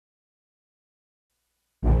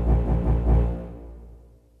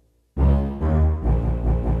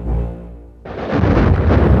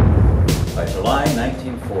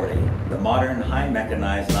modern,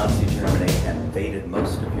 high-mechanized Nazi Germany had invaded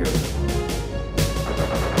most of Europe.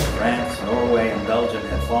 France, Norway, and Belgium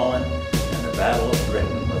had fallen, and the Battle of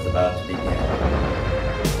Britain was about to begin.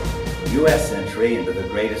 U.S. entry into the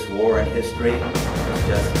greatest war in history was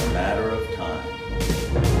just a matter of time.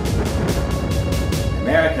 The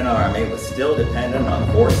American Army was still dependent on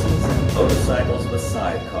horses and motorcycles with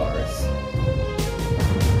sidecars.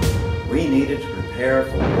 We needed to prepare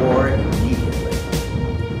for war immediately.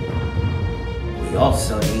 We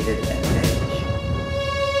also needed an edge.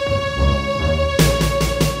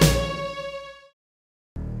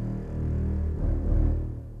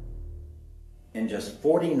 In just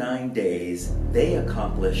 49 days, they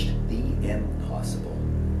accomplished the impossible.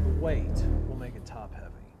 The weight will make it top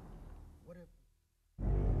heavy.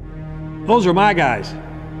 Those are my guys.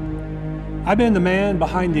 I've been the man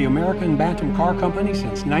behind the American Bantam Car Company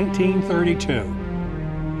since 1932.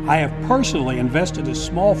 I have personally invested a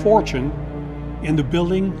small fortune in the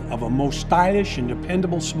building of a most stylish and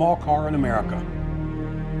dependable small car in America.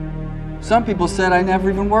 Some people said I never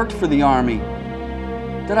even worked for the Army,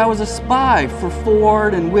 that I was a spy for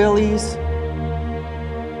Ford and Willys.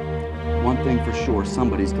 One thing for sure,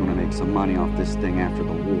 somebody's going to make some money off this thing after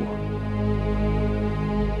the war.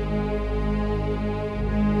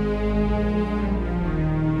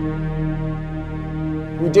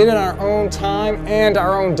 We did it on our own time and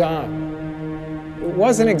our own dime. It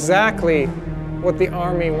wasn't exactly what the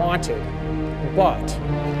Army wanted, but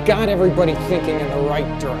it got everybody thinking in the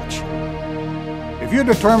right direction. If you're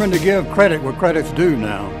determined to give credit where credit's due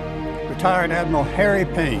now, retired Admiral Harry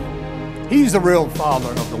Payne, he's the real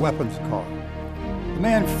father of the weapons car. The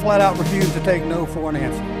man flat out refused to take no for an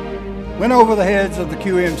answer. Went over the heads of the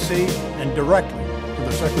QMC and directly to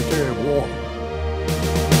the Secretary of War.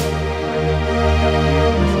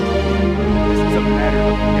 This is a matter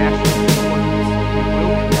of national importance. We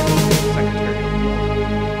will connect with the Secretary of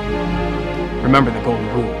War. Remember the golden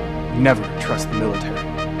rule: never trust the military.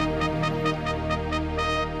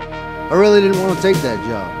 I really didn't want to take that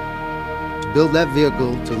job. To build that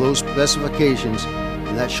vehicle to those specifications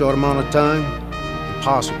in that short amount of time,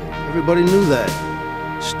 impossible. Everybody knew that.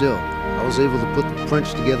 Still, I was able to put the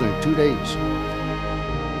prints together in 2 days.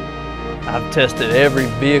 I've tested every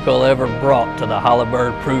vehicle ever brought to the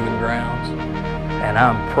Hollowbird Proving Grounds, and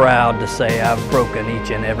I'm proud to say I've broken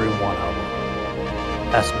each and every one of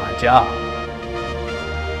them. That's my job.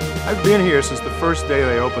 I've been here since the first day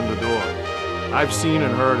they opened the door. I've seen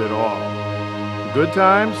and heard it all. The good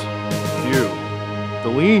times? Few. The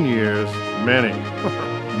lean years? Many.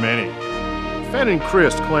 Many. Fed and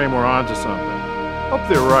Chris claim we're onto something. Hope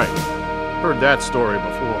they're right. Heard that story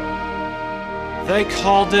before. They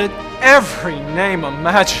called it every name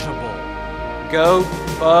imaginable. Goat,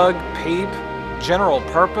 bug, peep, general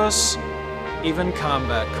purpose, even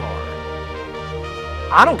combat car.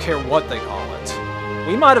 I don't care what they call it.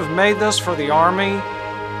 We might have made this for the Army,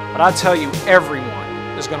 but I tell you, everyone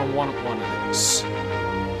is going to want one of these.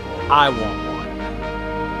 I want one.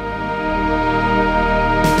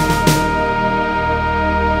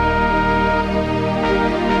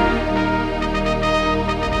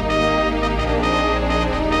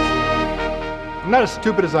 I'm not as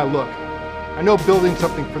stupid as I look. I know building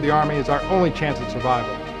something for the Army is our only chance at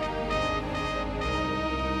survival.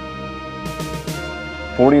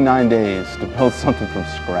 49 days to build something from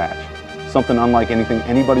scratch. Something unlike anything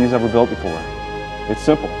anybody's ever built before. It's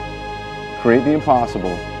simple. Create the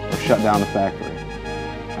impossible or shut down the factory.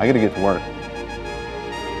 I gotta get to work.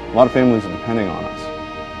 A lot of families are depending on us.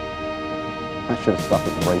 I should have stuck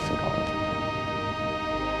with the racing cars.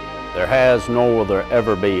 There has nor will there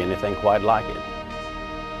ever be anything quite like it.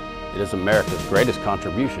 It is America's greatest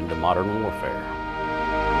contribution to modern warfare.